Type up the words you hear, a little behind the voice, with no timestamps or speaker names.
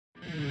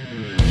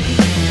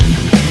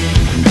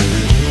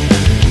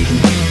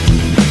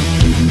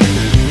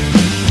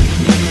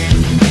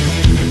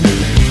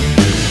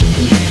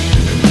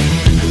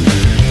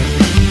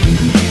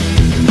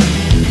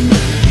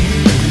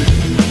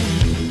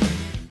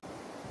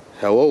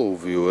Hello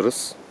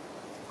viewers,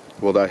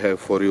 what I have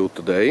for you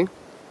today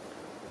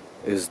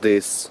is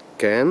this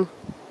can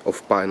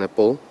of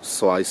pineapple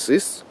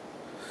slices.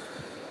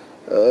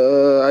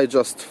 I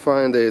just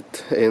find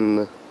it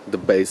in the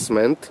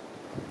basement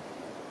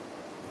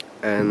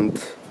and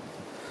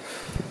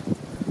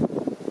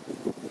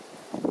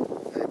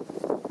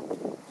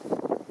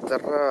I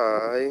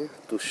try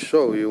to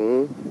show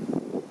you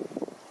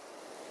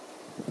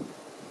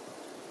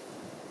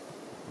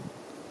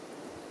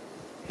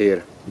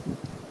here.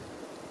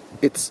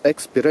 Its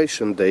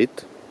expiration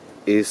date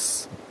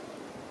is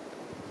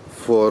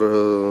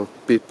for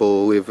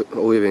people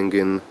living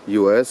in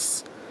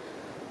US.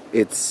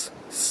 It's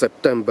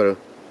September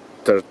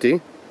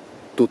 30,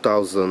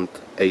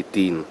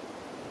 2018,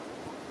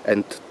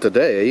 and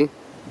today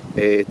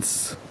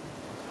it's,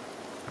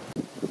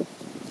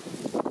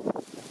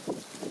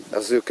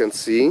 as you can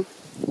see,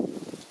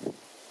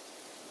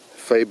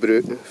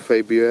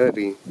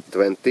 February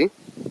 20,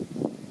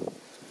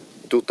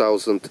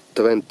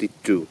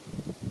 2022.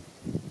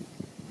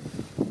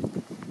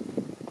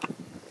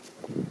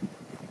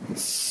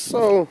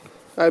 So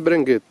I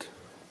bring it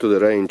to the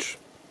range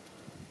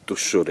to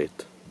shoot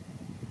it.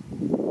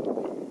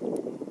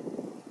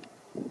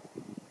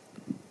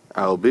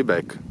 I'll be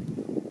back.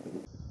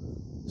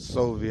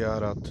 So we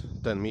are at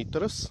 10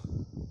 meters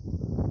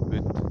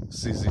with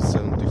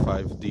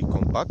CZ75D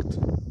Compact,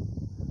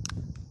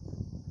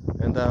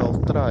 and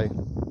I'll try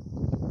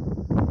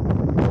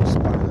those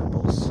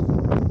pineapples.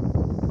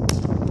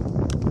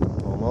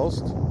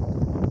 Almost.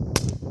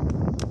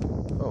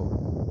 Oh.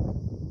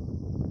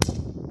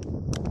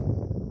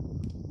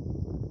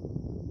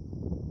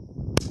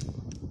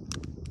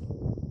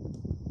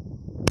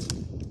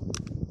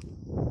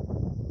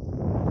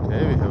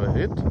 Okay, we have a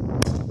hit.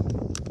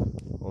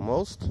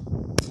 Almost.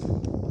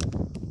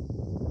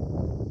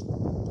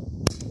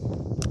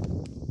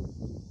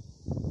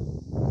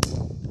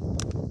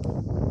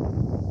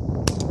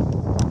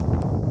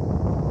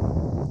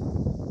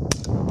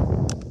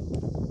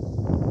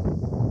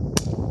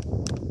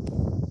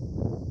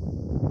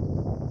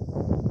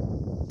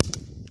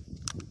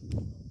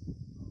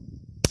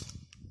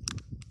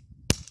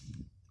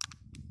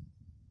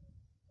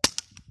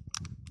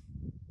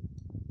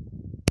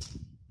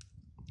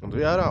 And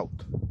we are out.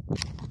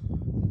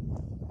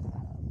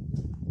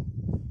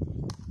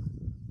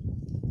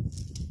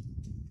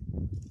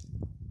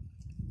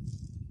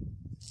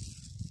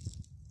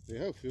 We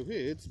have a few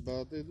hits,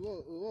 but it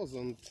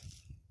wasn't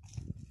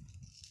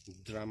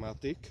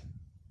dramatic.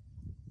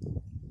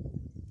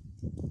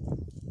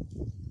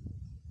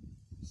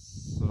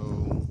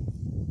 So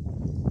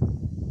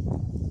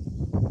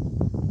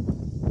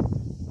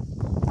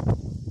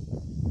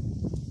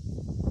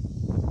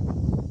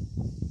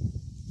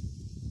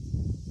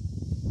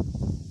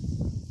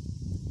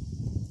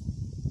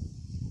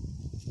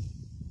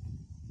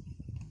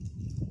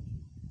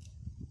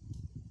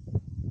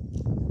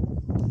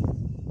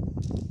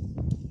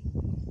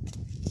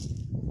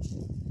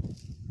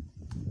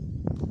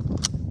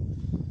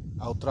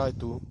I'll try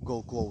to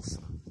go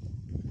closer.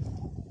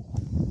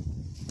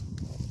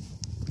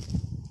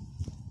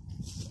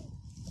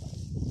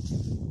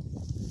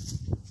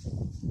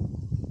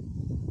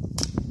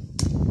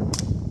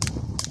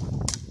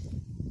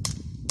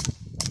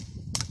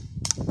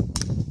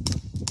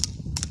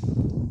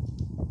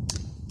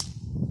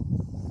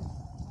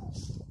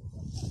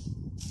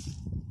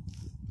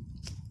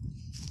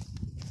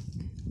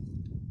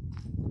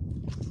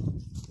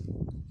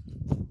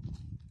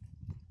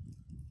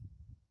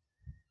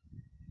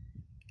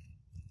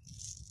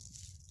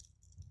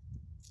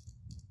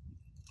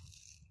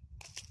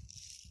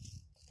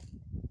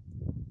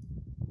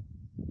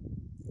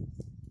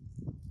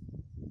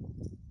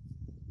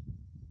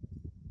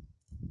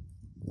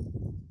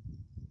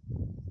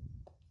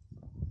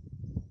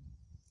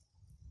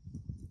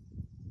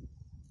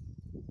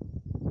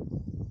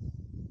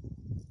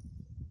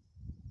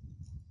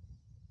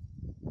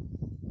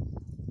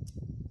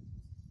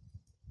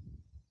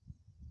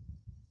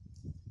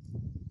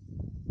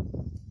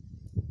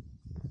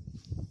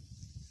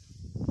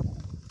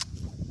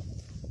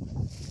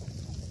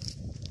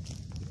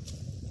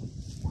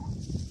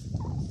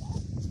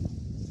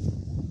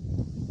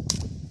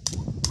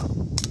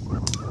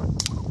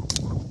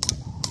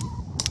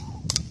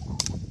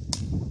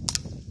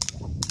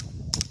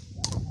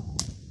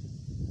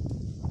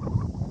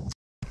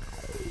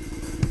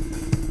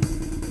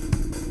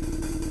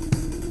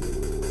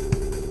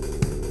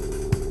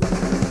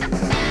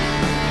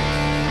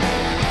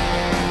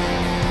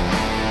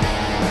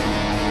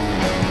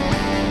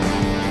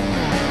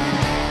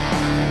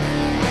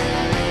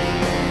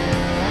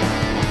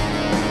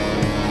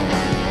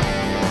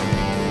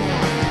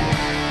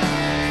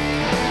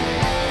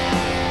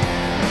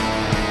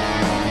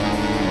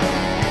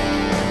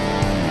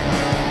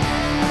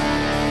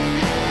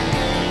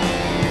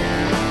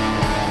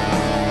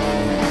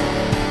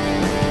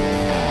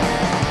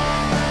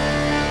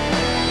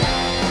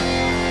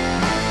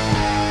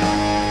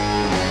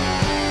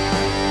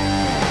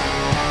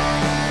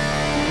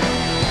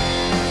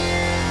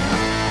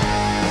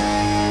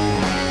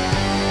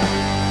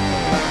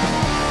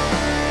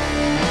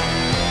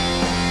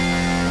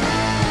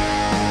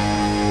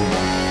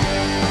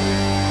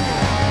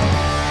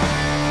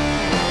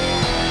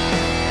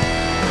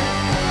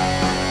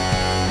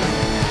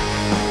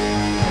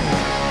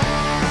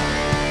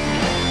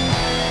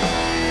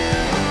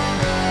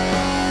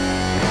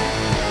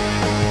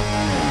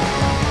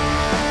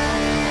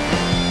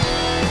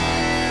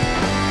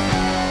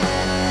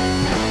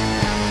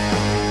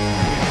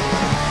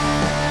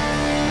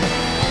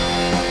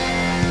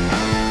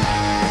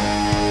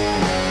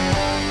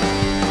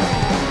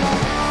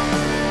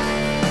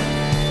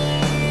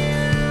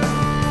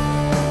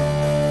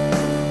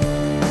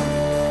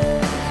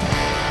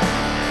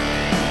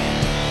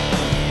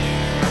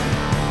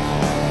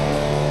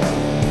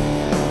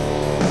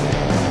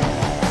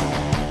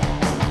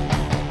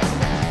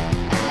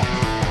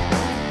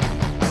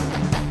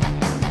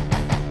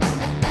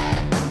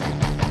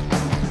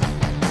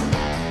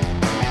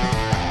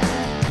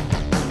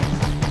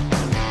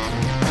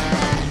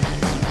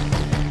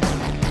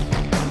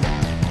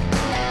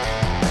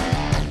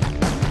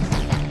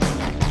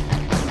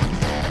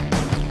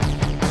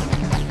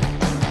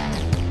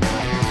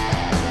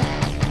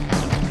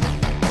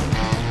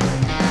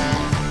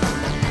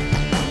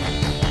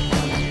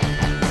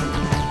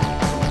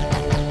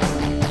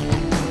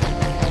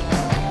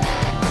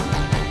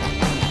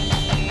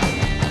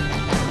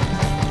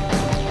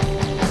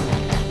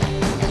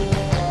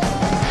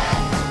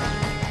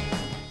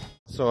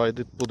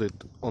 decided to put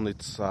it on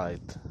its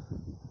side.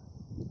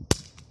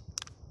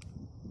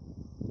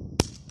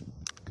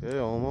 Okay,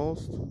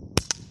 almost.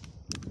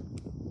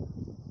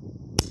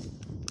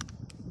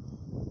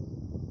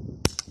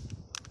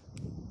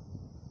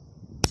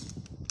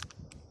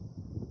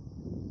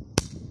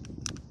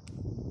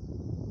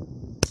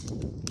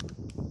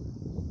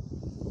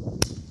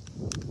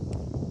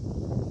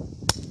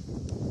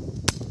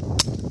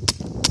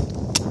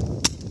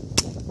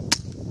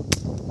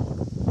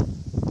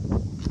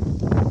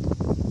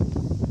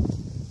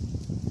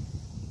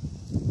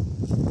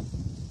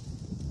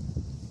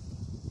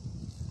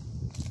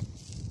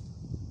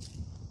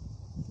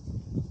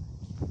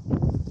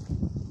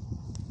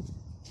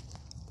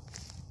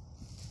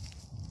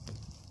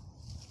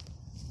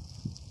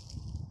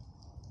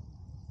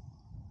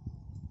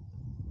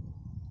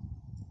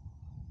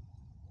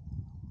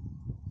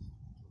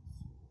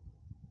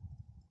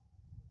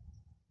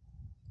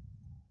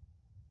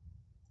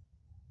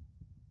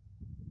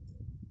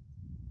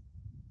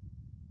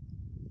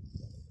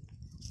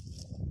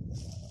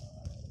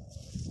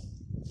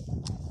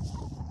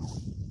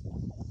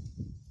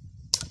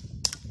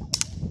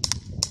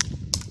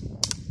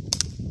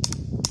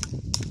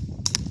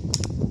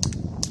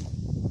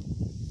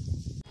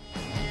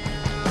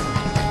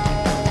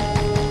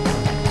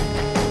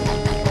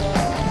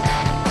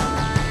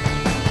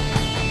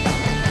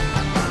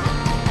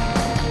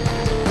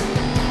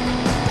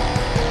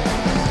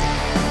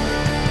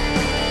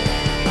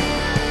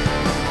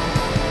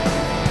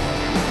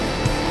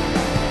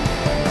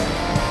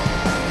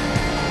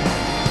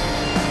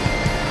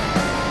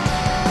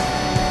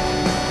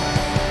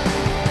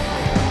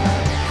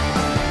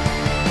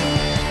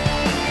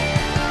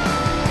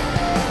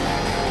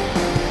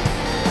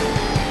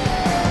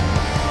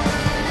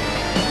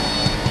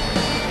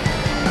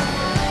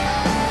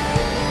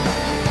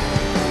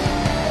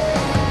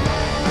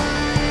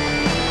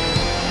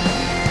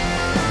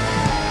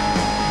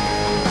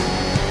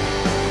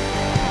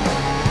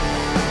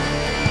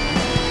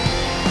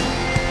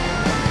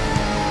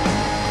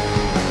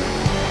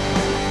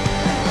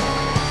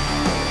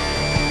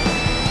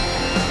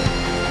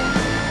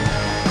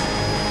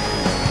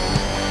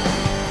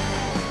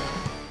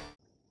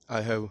 I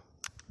have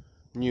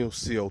new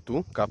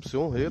CO2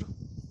 capsule here.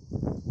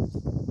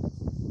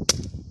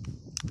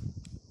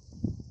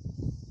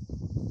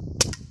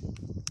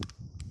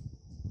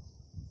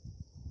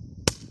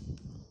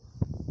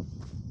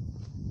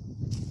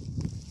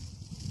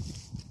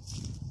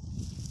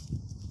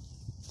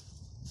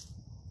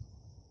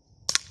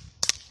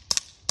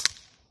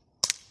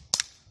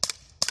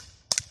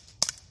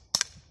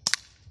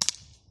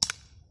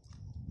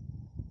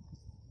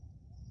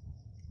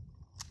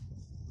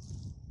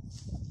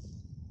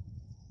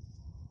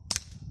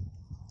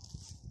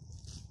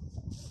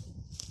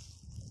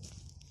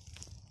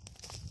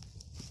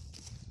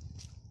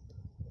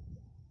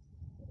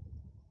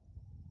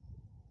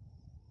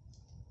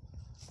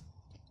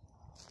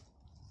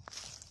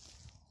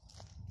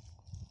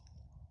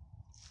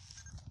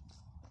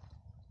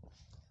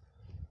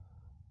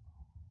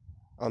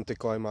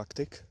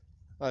 Anticlimactic,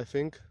 I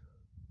think.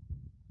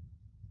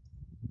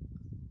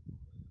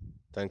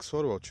 Thanks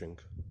for watching.